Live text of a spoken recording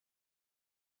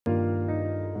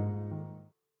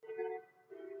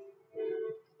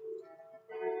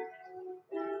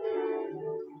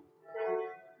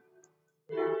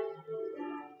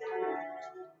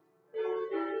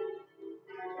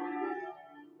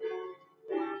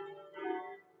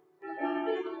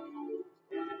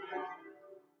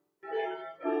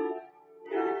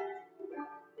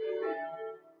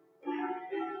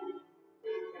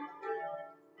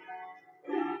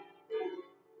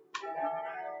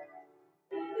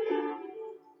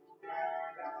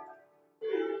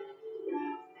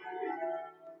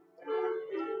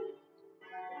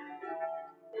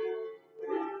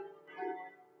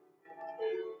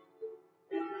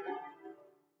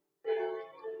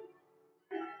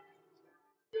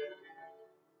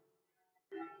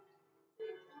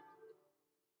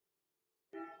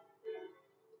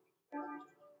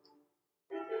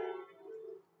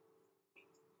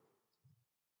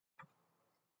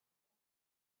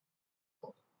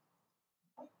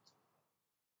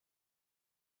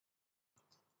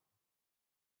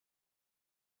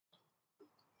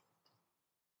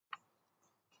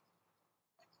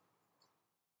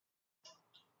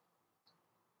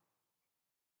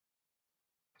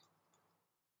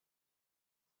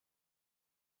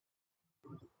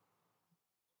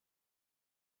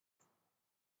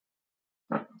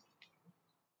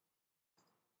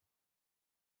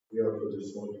We offer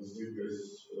this morning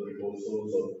speakers for the recall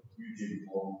souls of Eugene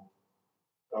Wong,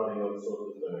 Cardinal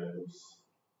Soto Fernandez,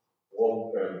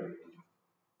 Wong family,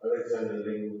 Alexander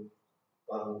Ling,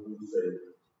 Tan Hussein,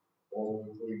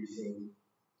 Wong Hui Sing,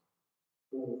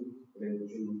 Hu Ling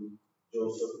Chu,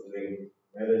 Joseph Ling,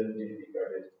 Melon Binti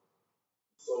Kadit,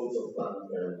 souls of Tan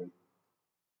family,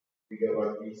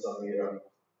 Vigawati Samira,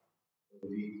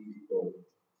 Lee Tito,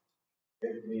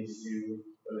 Anthony Siu,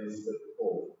 Elizabeth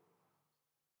Paul,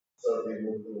 Sarvi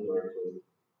Muthu Michael,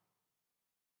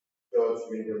 George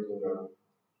William Bunga,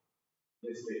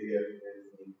 Mr.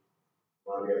 Anthony,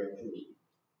 Maria Chu,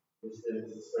 Mr. and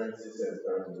Mrs. Francis and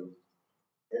family,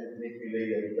 Anthony Pillay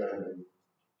and family,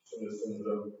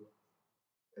 Sundaram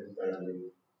and family,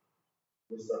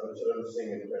 Mr. Acharan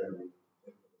Singh and family,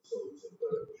 and for the souls in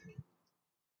purgatory.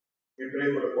 We pray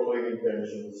for the following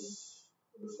intentions,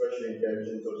 for the special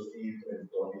intentions of Steve and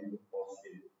Tony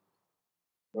Austin,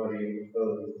 Marie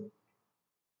Earl,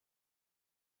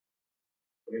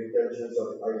 for the intentions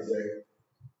of Isaac,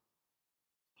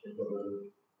 and for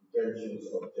the intentions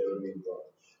of Jeremy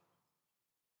Raj.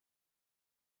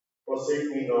 Forsake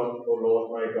me not, O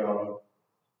Lord my God,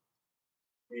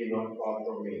 be not far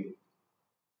from me.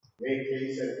 Make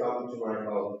haste and come to my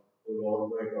help, O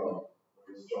Lord my God,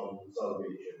 my strong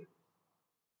salvation.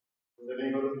 In the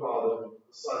name of the Father,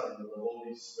 the Son, and the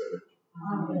Holy Spirit.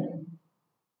 Amen.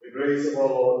 The grace of our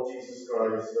Lord Jesus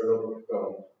Christ, the love of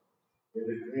God, and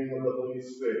the communion of the Holy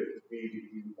Spirit be with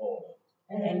you all.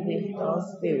 And with your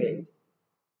spirit.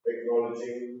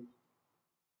 Acknowledging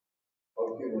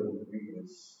our human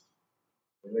weakness,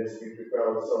 and as we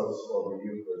prepare ourselves for the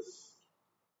Eucharist,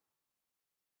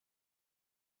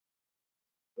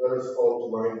 let us call to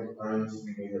mind the times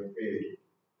we may have failed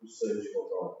to search for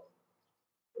God,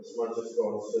 as much as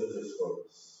God searches for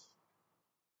us.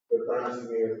 The times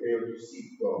we may have failed to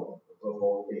seek God above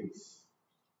all things.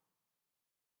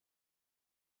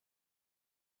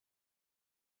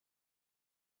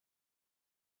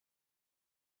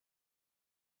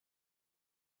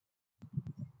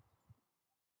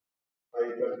 I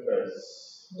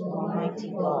confess, Almighty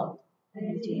God,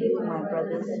 and to you, my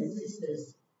brothers and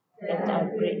sisters, that I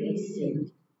greatly sinned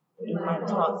in my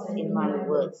thoughts, in my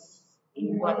words,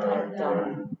 in what I've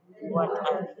done, and what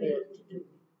I've failed to do.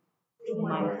 Through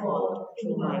my fault,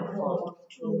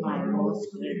 through my most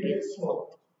grievous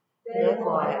fault.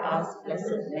 Therefore I ask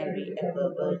Blessed Mary,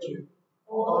 ever Virgin,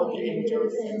 all the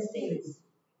angels and saints,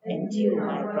 and you,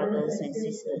 my brothers and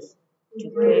sisters,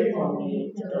 to pray for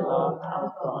me to the Lord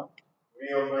our God.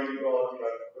 may Almighty God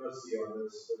have mercy on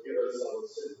us, forgive us our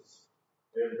sins,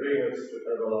 and bring us to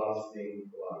everlasting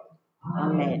life.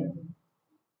 Amen.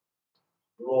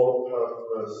 Lord, have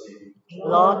mercy.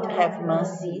 Lord, have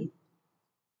mercy.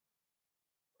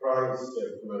 Christ,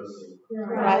 have mercy.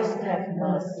 Christ, have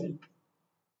mercy.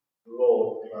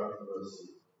 Lord, have mercy.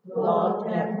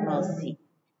 Lord, have mercy.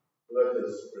 Let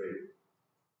us pray.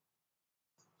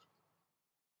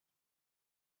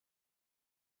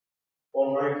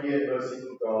 Almighty and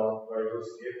merciful God, by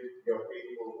whose gift your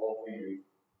faithful offer you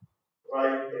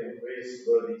right and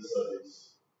praiseworthy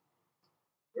service,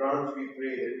 grant, we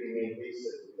pray, that we may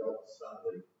hasten without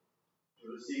stumbling to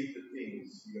receive the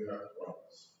things you have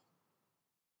promised.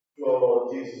 Through our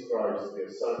Lord Jesus Christ,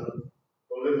 your Son,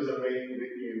 who lives and reigns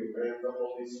with you and the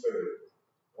Holy Spirit,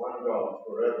 one God,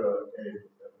 forever and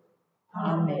ever.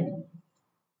 Amen.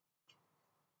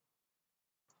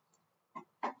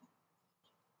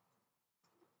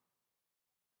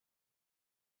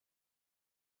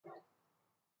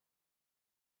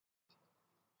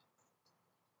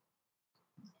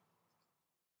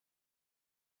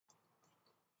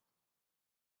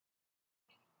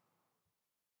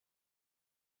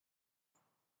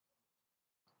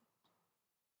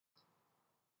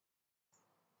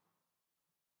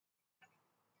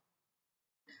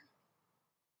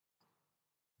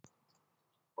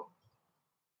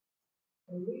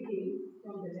 A reading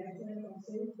from the letter of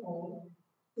St. Paul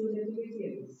to the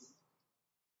Philippians.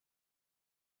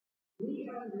 We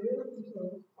are the real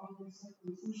people of the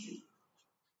circumcision.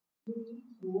 We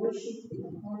who worship in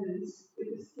accordance with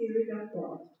the Spirit of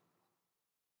God.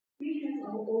 We have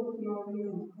our own glory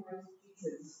on Christ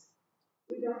Jesus,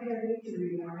 without having to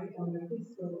rely on the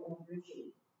physical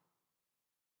operation.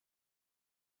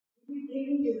 If we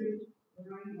came to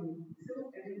rely on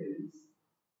physical evidence,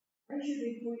 I should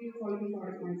be fully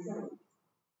qualified myself.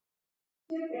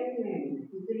 Take any man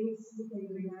who thinks he can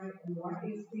rely on what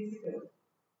is physical,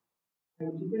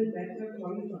 and even better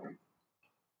qualified.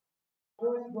 I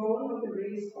was born of the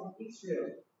race of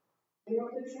Israel, and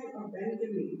of the tribe of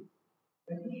Benjamin,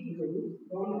 a Hebrew,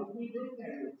 born of Hebrew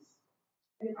parents,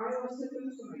 and I was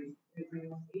circumcised when I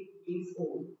was 8 years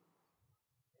old,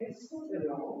 As for the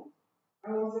law,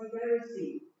 I was a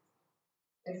Pharisee.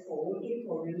 As for working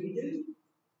for religion,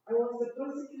 I was the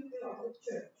persecutor of the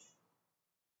church.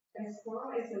 As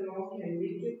far as the law can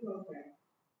make you perfect,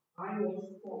 I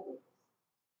was faultless.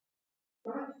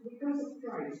 But because of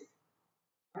Christ,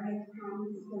 I have come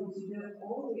to consider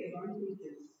all the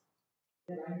advantages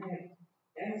that I have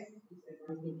as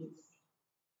disadvantages.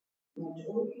 Not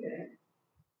only that,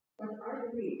 but I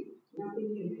believe nothing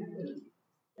can happen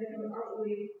that will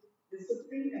outweigh the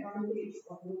supreme advantage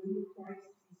of knowing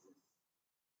Christ Jesus,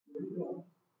 my Lord.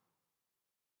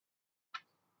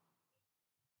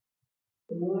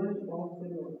 The word of the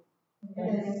Lord.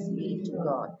 Thanks be to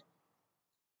God.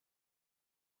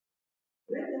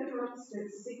 Let the hearts that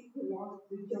seek the Lord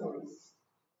rejoice.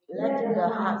 Let the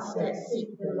hearts that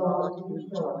seek the Lord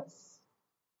rejoice.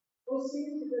 O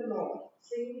sing to the Lord,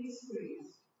 sing his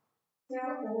praise.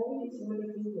 Tell all his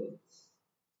wonderful works.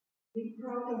 Be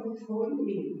proud of his holy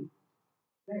name.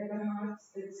 Let the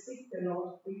hearts that seek the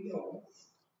Lord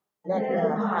rejoice. Let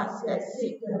the hearts that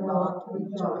seek the Lord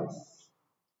rejoice.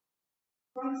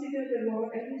 Consider the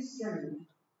Lord and his strength.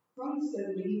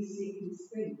 Constantly seek his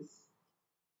face.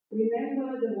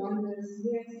 Remember the wonders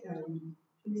he has done,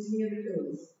 his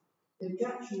miracles, the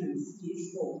judgments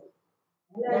he spoke.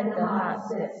 Let the hearts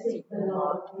that seek the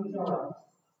Lord rejoice.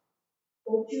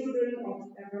 O children of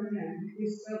Abraham,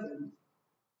 his servant,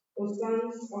 O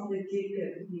sons of the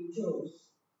Jacob he chose.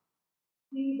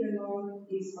 He, the Lord,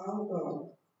 is our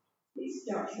God. His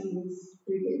judgments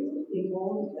prevail in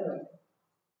all the earth.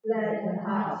 Let the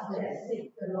hearts that seek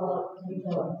the Lord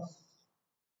rejoice.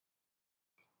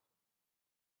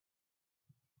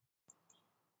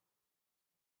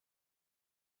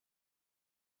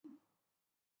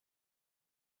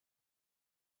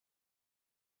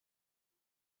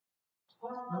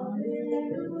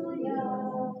 Hallelujah.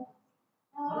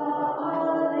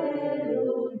 Hallelujah.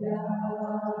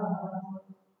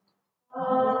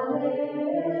 Hallelujah.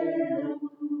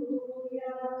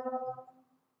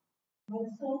 My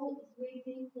soul is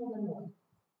waiting for the Lord.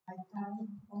 I come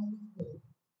on his way.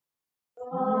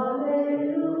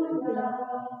 Hallelujah.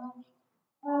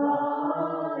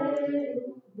 Hallelujah.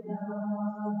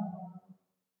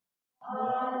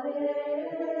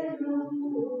 Hallelujah.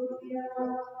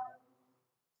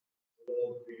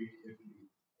 Lord be with you.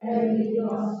 And with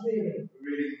your spirit.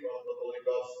 Reading from the Holy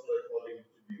Gospel according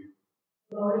to you.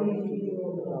 Glory to you, O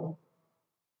Lord.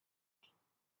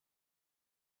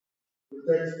 The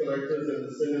tax collectors and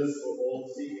the sinners were all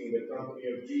seeking the company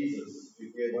of Jesus to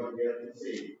hear what he had to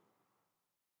say.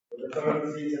 But the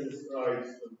Pharisees and the scribes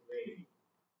complained.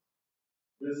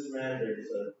 This man, they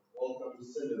said, welcomes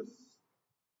sinners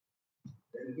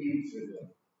and eats with them.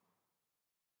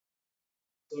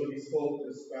 So he spoke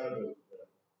this parable to them.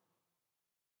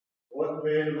 What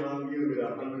man among you with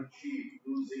 100 sheep,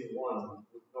 losing one,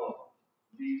 would not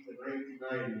leave the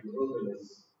 99 in the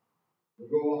wilderness and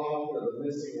go after the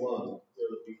missing one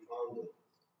till he found it?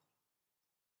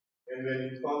 And when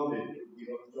he found it, would he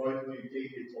not joyfully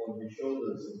take it on his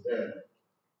shoulders and then,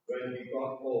 when he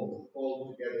got home,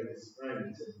 called together his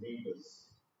friends and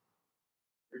neighbors?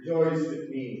 Rejoice with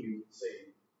me, he would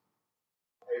say.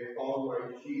 I have found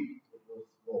my sheep that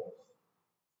was lost.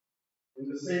 In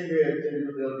the same way, I tell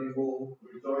you, there will be more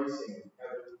rejoicing in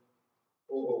heaven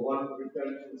over one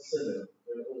repentant sinner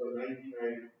than over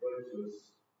 99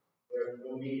 virtuous who have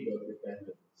no need of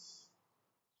repentance.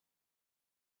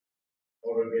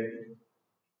 Or again,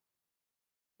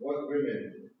 what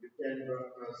women, if 10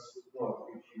 drachmas would not,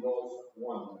 if she lost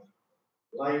one,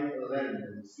 light a lamp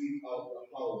and sweep out the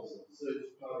house and search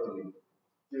thoroughly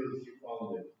till she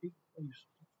found it?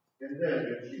 And then,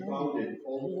 when she found it,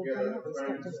 called together her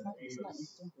friends and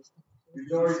neighbors.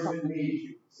 Rejoice with me,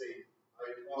 she would say,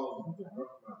 I found the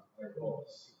drachma I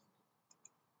lost.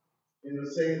 In the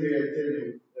same way, I tell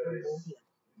you, there is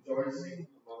rejoicing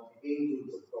among the angels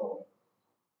of God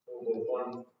over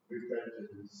one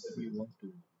repentant sinner.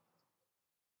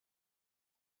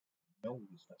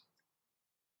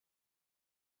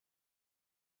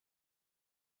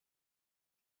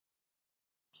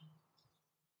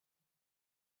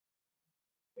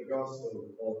 The Gospel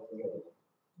of the Lord.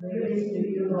 Praise to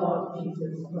you, Lord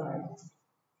Jesus Christ.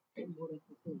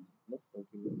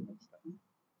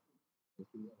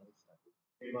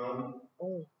 Imam,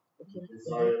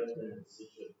 desire, and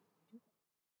decision.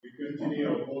 We continue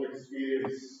our whole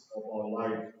experience of our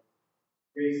life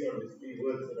based on the three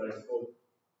words that I spoke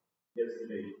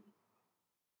yesterday.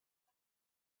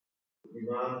 The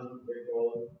demand that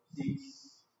God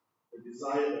seeks, the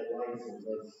desire that lies in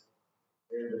us,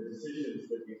 and the decisions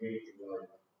that we make in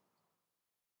life.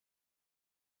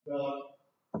 God,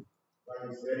 by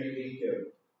his very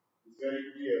nature, is very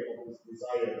clear of his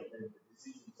desire and the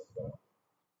decisions of God.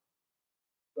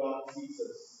 God sees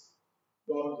us.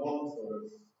 God wants for us.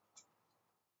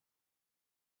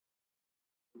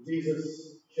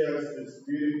 Jesus shares this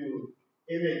beautiful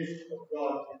image of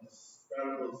God in his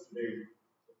parables today.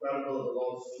 The parable of the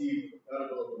lost sheep, the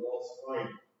parable of the lost coin.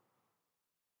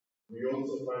 We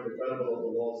also find the parable of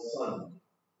the lost son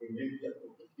in Luke chapter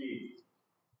 15.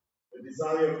 The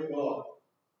desire of God,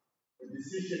 the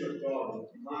decision of God,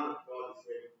 the demand of God is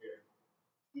very clear.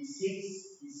 He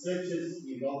seeks, he searches,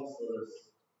 he longs for us.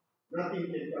 Nothing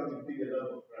can come between the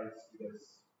love of Christ with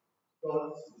us.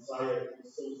 God's desire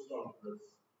is so strong for us.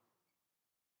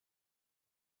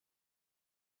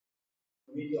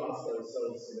 We need to ask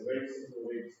ourselves in a very simple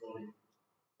way this morning,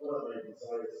 what are my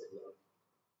desires in life?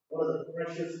 What are the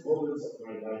precious moments of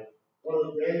my life? What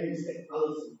are the values that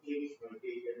colors and shapes my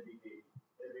day,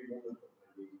 every moment of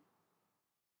my day?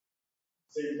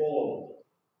 St. Paul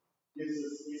gives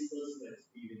us his personal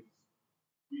experience.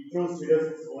 He throws with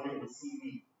us this morning his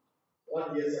CV,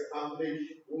 what he has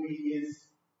accomplished, who he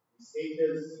is, his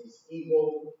status, his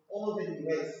ego, all that he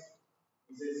has.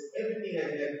 He says, everything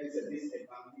I have is a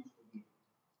disadvantage to me.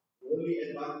 The only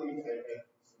advantage I have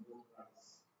is to know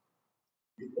Christ.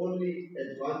 The only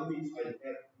advantage I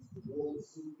have is to know the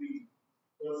supreme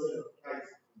person of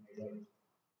Christ in my life.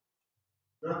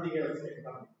 Nothing else can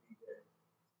come between them.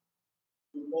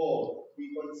 To Paul,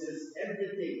 he considers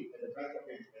everything at the back of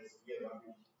it as mere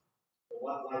rubbish for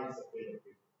what lies ahead of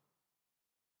him.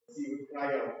 As he would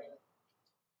cry out,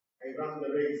 I run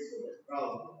the race for the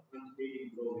crown of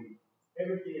unfading glory.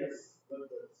 Everything else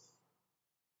worthless.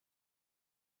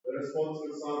 The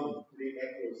responsive sound today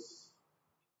echoes.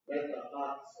 Let the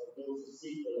hearts of those who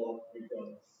seek the Lord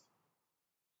rejoice.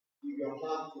 If your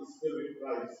heart is filled with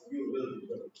Christ, you will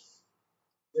rejoice.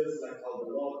 Just like how the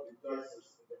Lord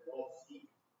rejoices in the lost sheep,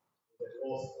 in the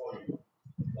lost coin,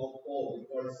 how Paul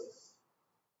rejoices.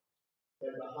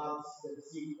 Let the hearts that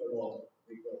seek the Lord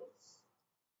rejoice.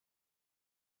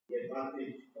 The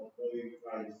advantage of knowing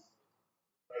Christ,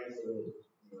 Christ alone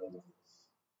in our lives.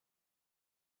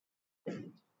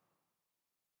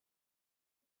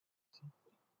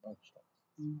 Oh, stop.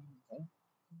 Huh?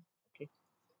 Okay.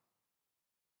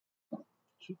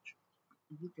 Switch.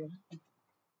 You can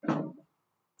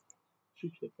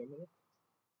switch the camera.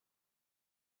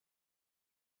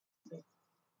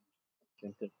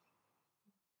 Center.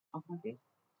 Okay.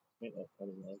 Make a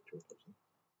current outro person.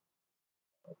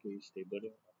 Okay, stable.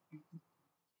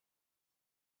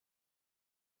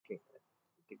 Okay.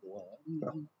 Take a while.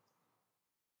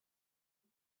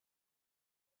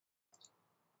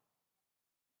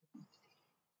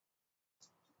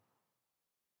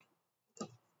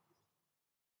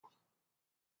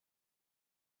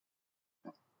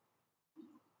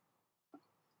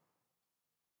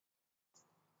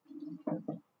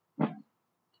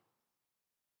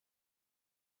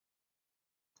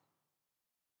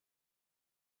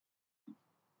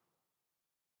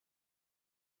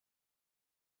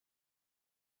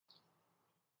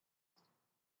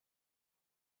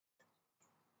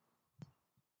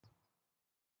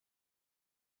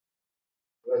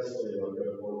 Blessed are you,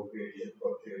 God of all creation,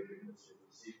 for children, who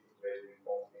receive the bread we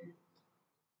offer you.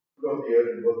 From the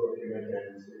earth and work of human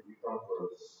hands, if you come for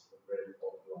us, the bread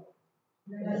of life.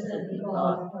 Blessed be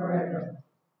God forever.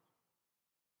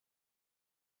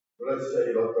 Blessed are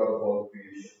you, Lord God of all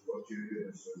creation, for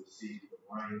children, who receive the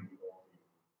wine we offer you.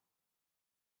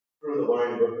 Through the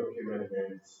wine work of human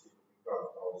hands, if you become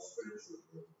our spiritual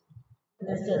bread.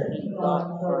 Blessed be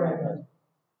God forever.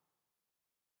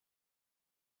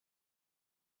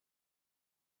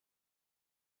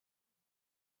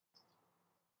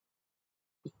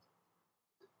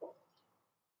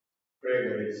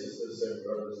 Pray, my sisters and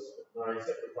brothers, that my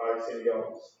sacrifice and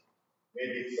yours may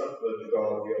be acceptable to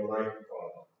God, the Almighty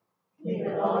Father. May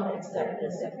the Lord accept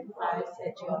the sacrifice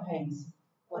at your hands,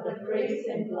 for the praise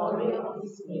and glory of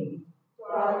his name, for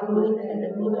our good and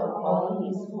the good of all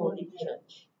his holy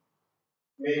church.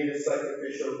 May the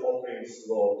sacrificial offerings,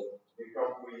 Lord,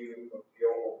 become for you a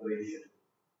pure oblation,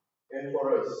 and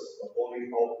for us a holy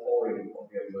outpouring of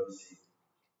your mercy.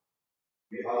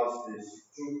 We ask this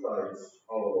through Christ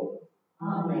our Lord.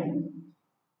 Amen.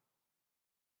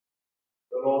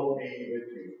 The Lord be with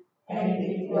you. And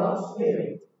with your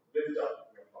spirit, Lift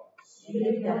up your hearts.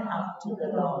 lift them up to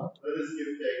the Lord. Let us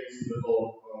give thanks to the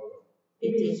Lord our God.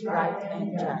 It is right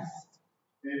and just.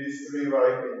 It is truly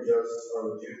right and just,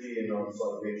 our duty and our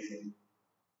salvation,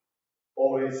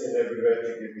 always and everywhere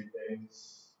to give you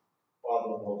thanks,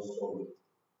 Father most holy.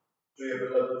 To your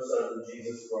beloved Son,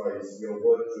 Jesus Christ, your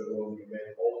word through whom you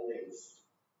made all things,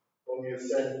 whom you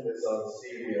sent as our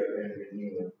Savior and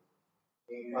Redeemer.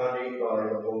 incarnate by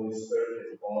the Holy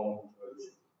Spirit and born of the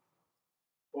Virgin,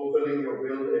 fulfilling your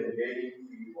will and gaining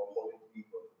free of holy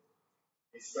people.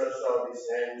 He stretched out his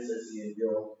hands as he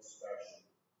endured his passion,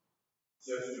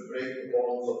 so as to break the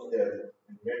bonds of death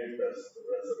and manifest the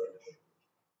resurrection.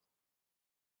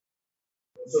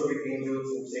 And so with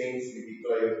angels and saints we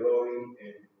declare glory,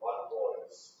 and with one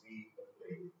voice we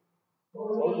acclaim.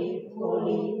 Holy,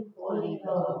 holy, holy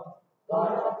Lord,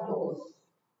 God of hosts,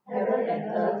 heaven and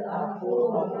earth are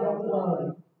full of your glory.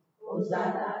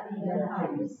 Hosanna in the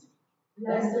highest.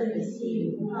 Blessed is he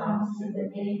who comes in the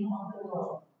name of the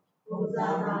Lord.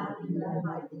 Hosanna in the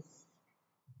highest.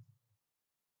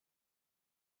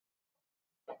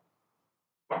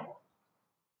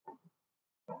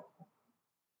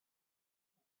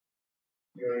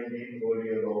 You are indeed holy,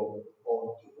 O Lord, born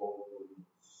to all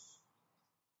holiness.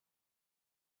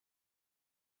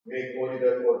 Make holy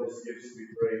therefore these gifts, we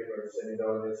pray, by sending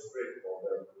down your Spirit on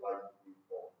them like we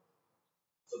form,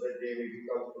 so that they may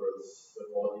become for us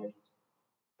the body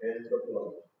and the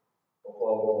blood of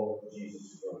our Lord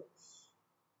Jesus Christ.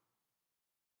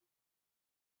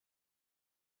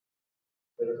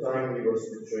 At the time he was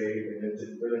betrayed and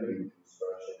entered willingly into his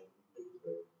passion, he took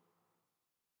bread.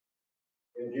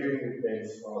 And giving you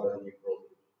thanks, Father, he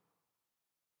broke it,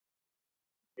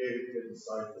 gave it to the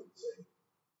disciples, saying,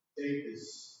 take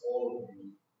this, all of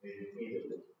you, may eat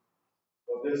of it,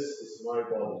 for this is my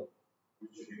body,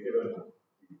 which will be given up.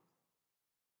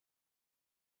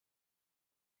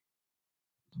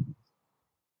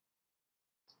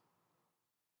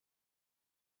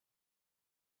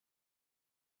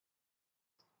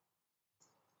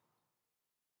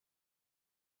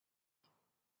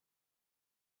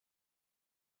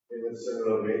 In a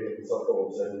similar way, the supper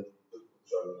was ended, he took the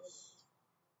chalice.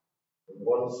 And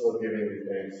once more giving you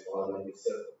thanks, Father, he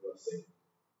said the blessing,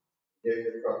 gave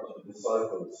the cup to the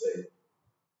disciples, saying,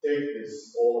 take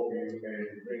this, all of you,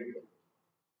 and drink it.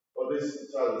 For this is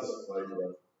the chalice of my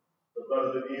blood, the blood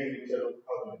of the new and eternal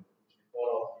covenant, which we pour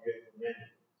out to give to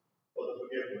many for the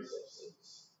forgiveness of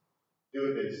sins.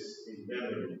 Do this in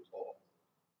memory of.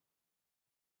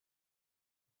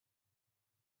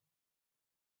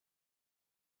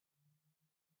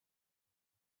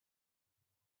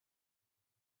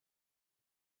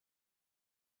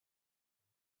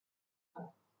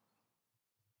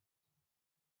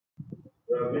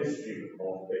 The mystery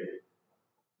of faith.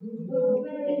 You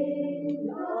reign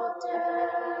your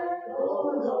death, O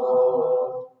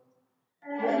Lord,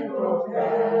 and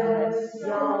profess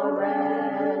your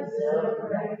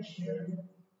resurrection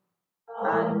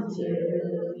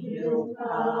until you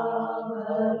come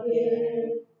again.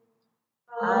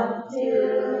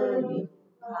 Until you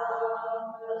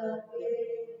come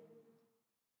again.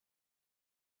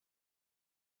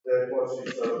 Therefore, as we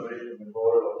celebrate the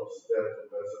memorial of his death and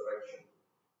resurrection,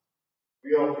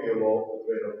 we offer you, Lord, the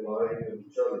bread of life and the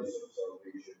chalice of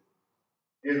salvation,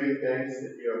 giving thanks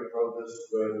that you have counted us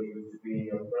worthy to be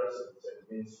in your presence and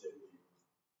minister to you.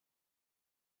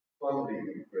 Humbly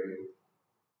we pray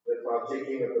that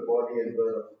partaking of the body and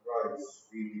blood of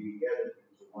Christ, we be gathered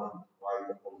into one by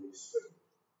the Holy Spirit.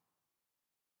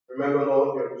 Remember,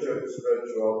 Lord, your church spread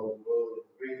throughout the world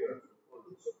and bring her to the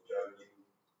fullness of charity.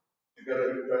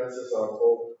 Together with Francis, our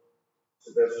Pope,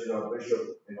 Sebastian, our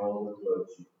Bishop, and all the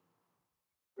clergy.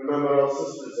 Remember our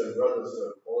sisters and brothers who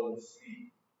have fallen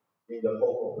asleep in the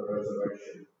hope of the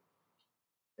resurrection,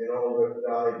 and all who have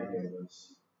died in your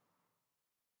mercy.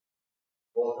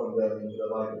 Welcome them into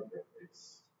the light of your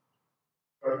face.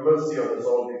 Have mercy on us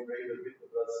all, we pray, that with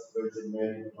the Blessed Virgin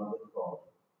Mary, the Mother of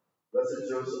God, Blessed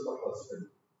Joseph, her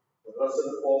husband, the blessed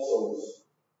apostles,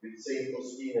 with Saint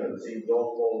Faustina and Saint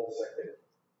John Paul II,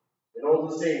 and all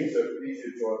the saints who have pleased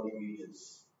you throughout the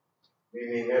ages, we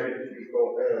may merit to be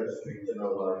co-heirs to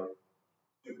eternal life,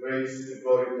 to praise, to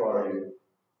glorify you,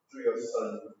 through your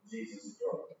Son, Jesus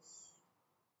Christ.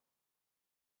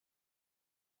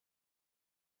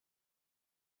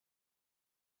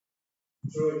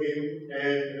 Through him,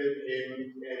 and with him,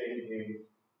 and in him,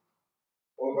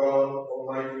 O God,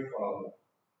 Almighty Father,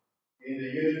 in the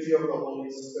unity of the Holy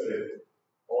Spirit,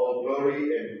 all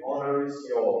glory and honor is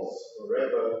yours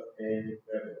forever and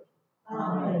ever.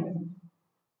 Amen.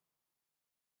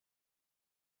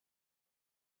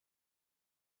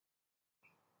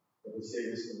 And the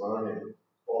Savior's command and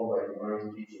formed by divine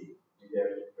teaching, we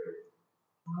dare to pray.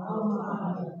 Our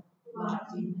Father, who art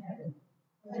in heaven,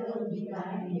 hallowed be thy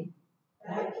name.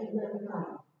 Thy kingdom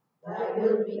come, thy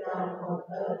will be done on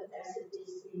earth as it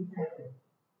is in heaven.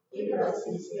 Give us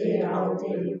this day our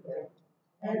daily bread,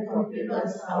 and forgive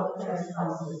us our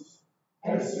trespasses,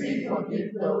 as we forgive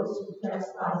those who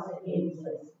trespass against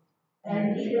us.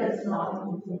 And lead us not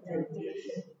into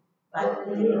temptation, but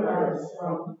deliver us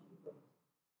from evil.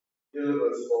 Deliver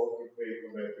us, Lord, we pray,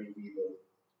 from every evil.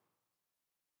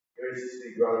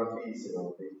 Graciously grant peace in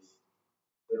our days,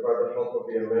 that by the help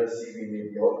of your mercy we may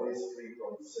be always free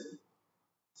from sin,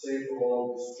 safe from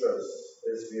all distress,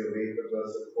 as we await the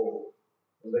blessed hope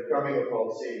and the coming of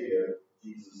our Saviour,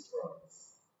 Jesus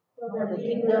Christ. For the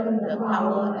kingdom, the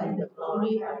power, and the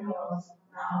glory are yours,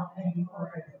 now and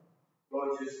forever.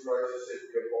 Lord Jesus Christ, who said to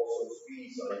the apostles,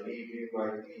 peace I leave you, my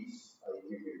peace I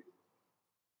give you.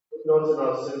 Look not on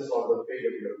our sins, but the faith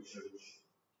of your church,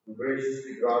 and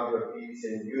graciously grant her peace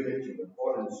and unity in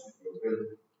accordance with your will,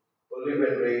 who live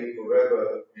and reign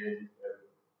forever and ever.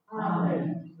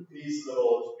 Amen. The peace of the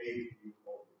Lord be with you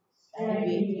always. And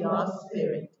with your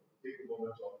spirit. Take a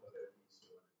moment to offer that peace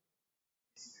to us.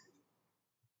 Peace be with you.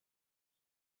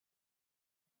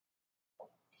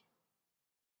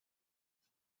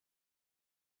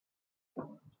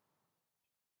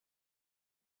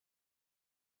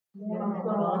 Lamb of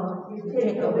God, you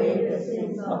take away the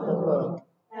sins of the world.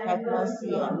 Have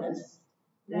mercy on us.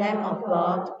 Lamb of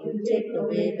God, you take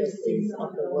away the sins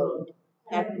of the world.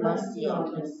 Have mercy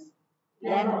on us.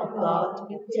 Lamb of God,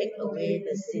 you take away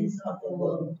the sins of the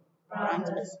world. Grant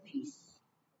us peace.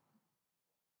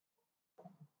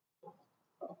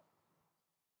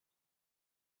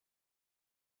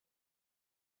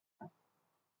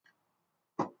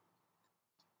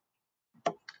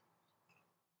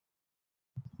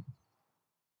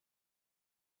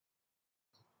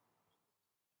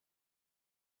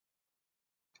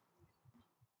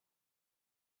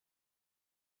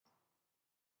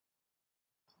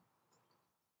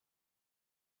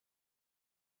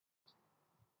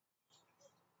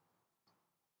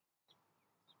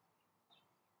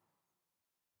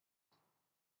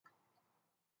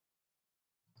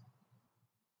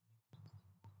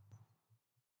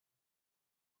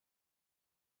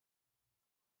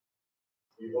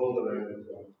 Behold the Lamb of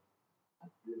God.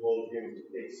 Behold him who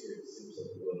takes away the sins of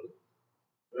the world.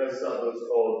 Blessed are those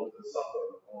called to the supper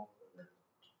of the Lamb.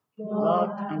 Lord,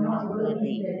 I'm not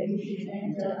worthy that you should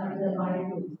enter under my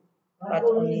roof, but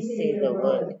only say the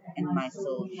word, and my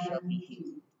soul shall be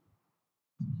healed.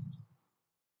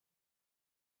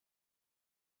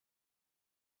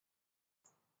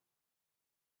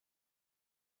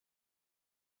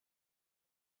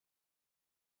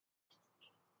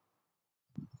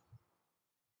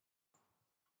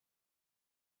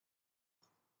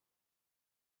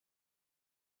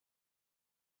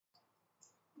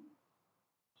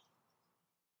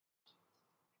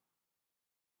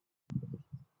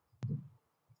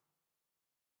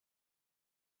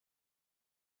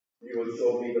 You will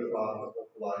show me the path of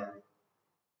life,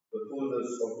 the fullness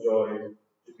of joy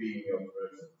to be in your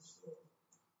presence, Lord.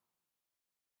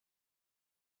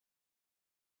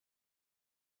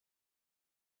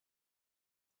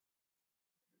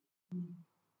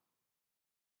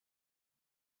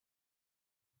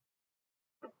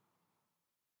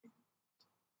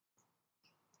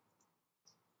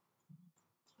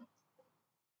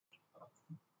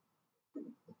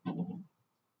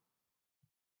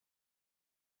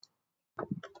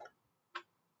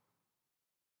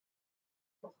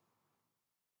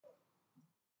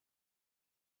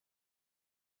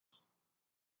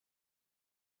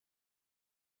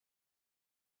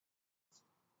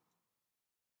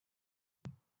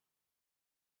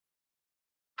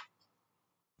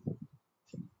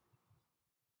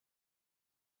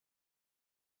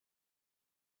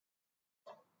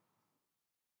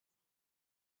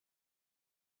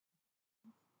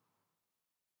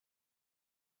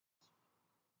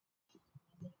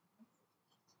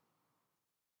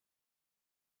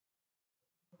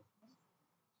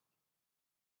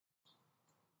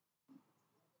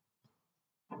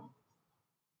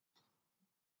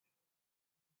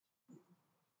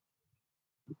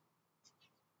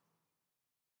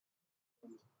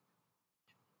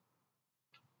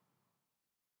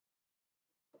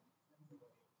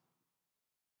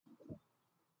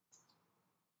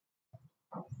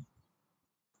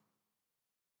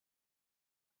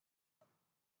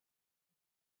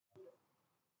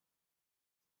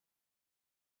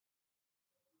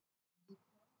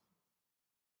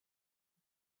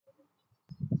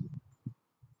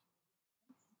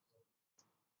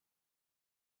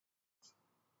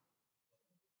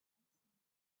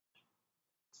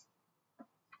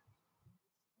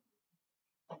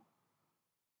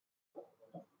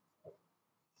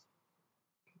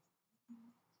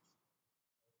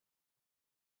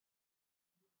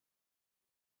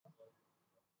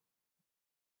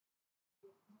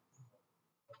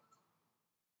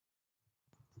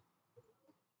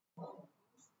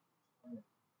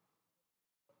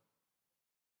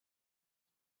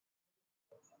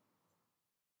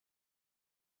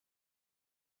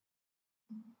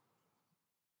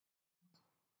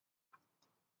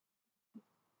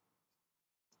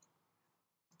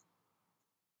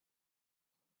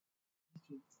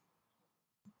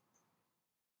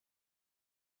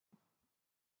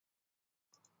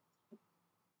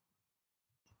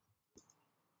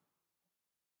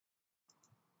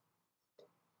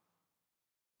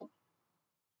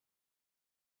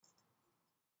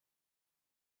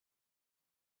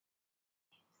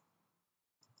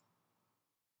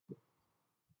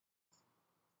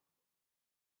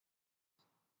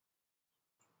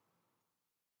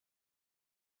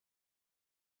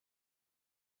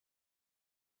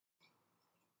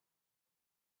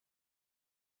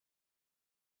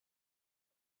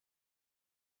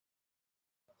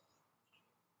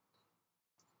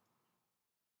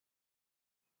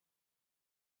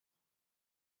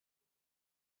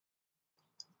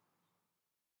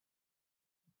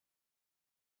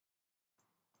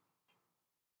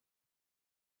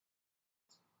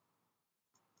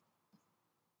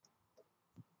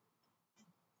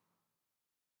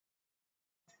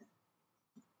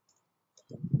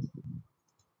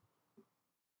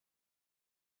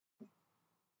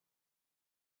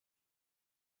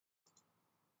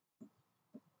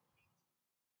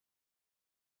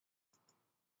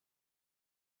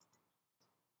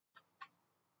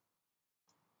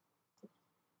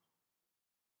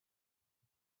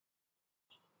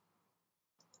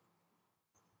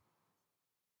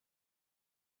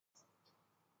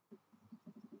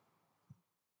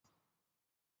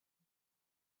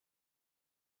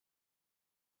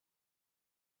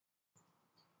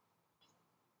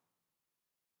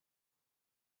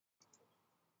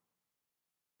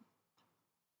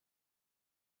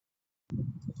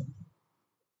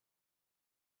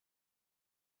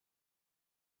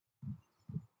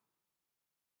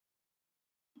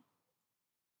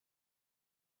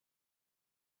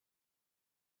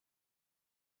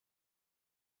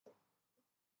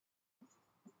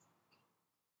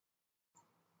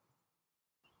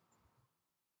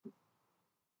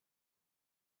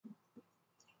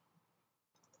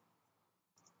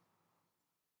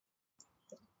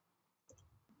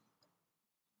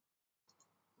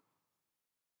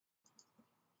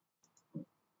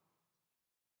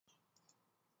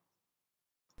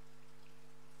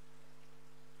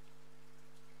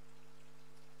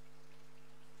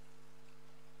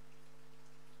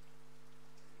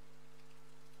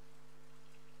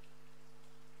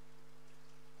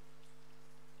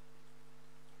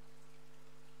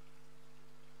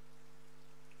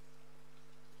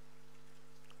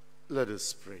 Let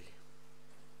us pray.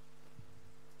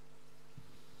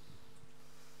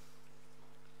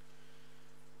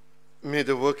 May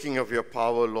the working of your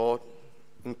power, Lord,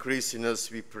 increase in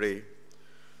us, we pray,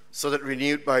 so that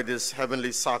renewed by these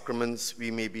heavenly sacraments,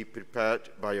 we may be prepared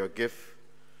by your gift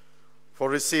for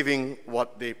receiving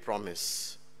what they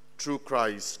promise. Through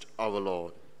Christ our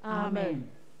Lord. Amen.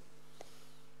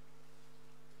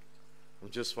 I'm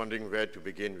just wondering where to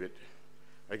begin with.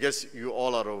 I guess you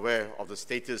all are aware of the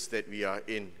status that we are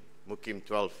in, Mukim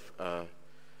 12,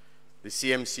 the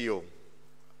CMCO.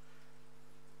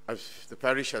 The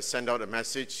parish has sent out a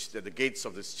message that the gates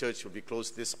of this church will be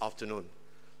closed this afternoon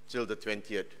till the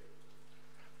 20th.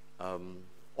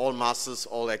 All masses,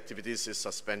 all activities is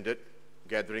suspended,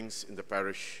 gatherings in the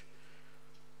parish.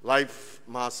 Live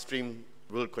mass stream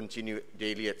will continue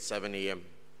daily at 7 a.m.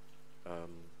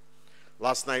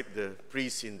 Last night, the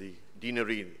priests in the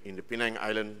deanery in the Penang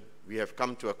Island, we have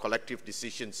come to a collective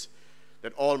decisions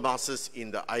that all masses in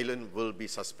the island will be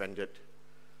suspended.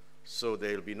 So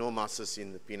there will be no masses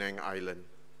in the Penang Island.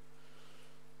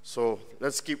 So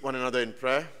let's keep one another in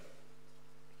prayer.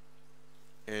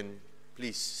 And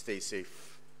please stay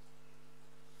safe.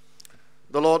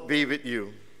 The Lord be with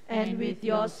you. And with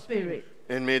your spirit.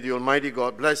 And may the Almighty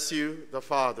God bless you, the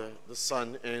Father, the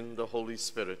Son, and the Holy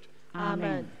Spirit.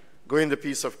 Amen. Go in the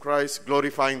peace of Christ,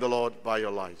 glorifying the Lord by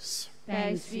your lives.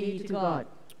 Thanks be to God.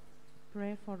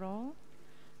 Pray for all.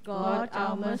 God,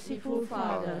 our merciful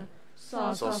Father,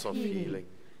 source of healing,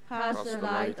 cast the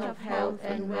light of health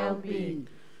and well-being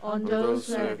on those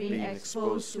who have been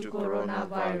exposed to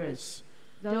coronavirus,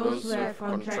 those who have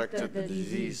contracted the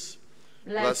disease.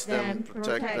 Bless them,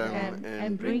 protect them,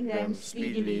 and bring them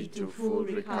speedily to full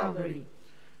recovery.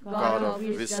 God of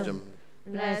wisdom,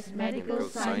 bless medical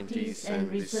scientists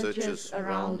and researchers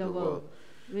around the world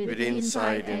with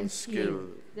insight and skill,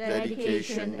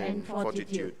 dedication and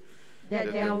fortitude,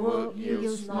 that their work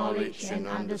yields knowledge and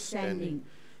understanding,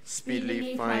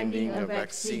 speedily finding a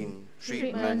vaccine,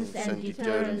 treatments and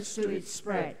deterrents to its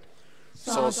spread.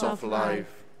 Source of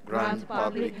life, grant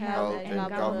public health and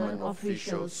government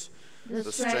officials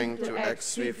the strength to act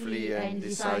swiftly and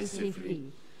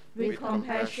decisively, with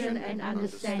compassion and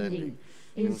understanding,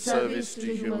 in service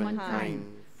to humankind,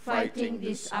 fighting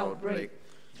this outbreak,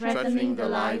 threatening the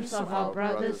lives of our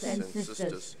brothers and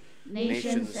sisters,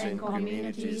 nations and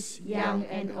communities, young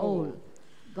and old.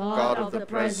 God of the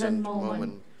present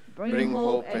moment, bring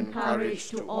hope and courage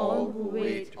to all who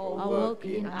wait or work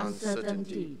in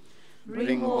uncertainty.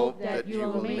 Bring hope that you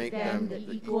will make them the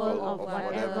equal of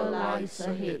whatever lies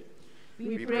ahead.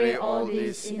 We pray all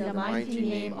this in the mighty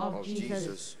name of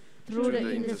Jesus, through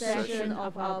the intercession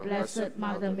of our Blessed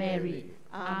Mother Mary.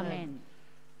 Amen.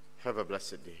 Have a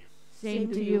blessed day.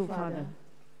 Same to you, Father.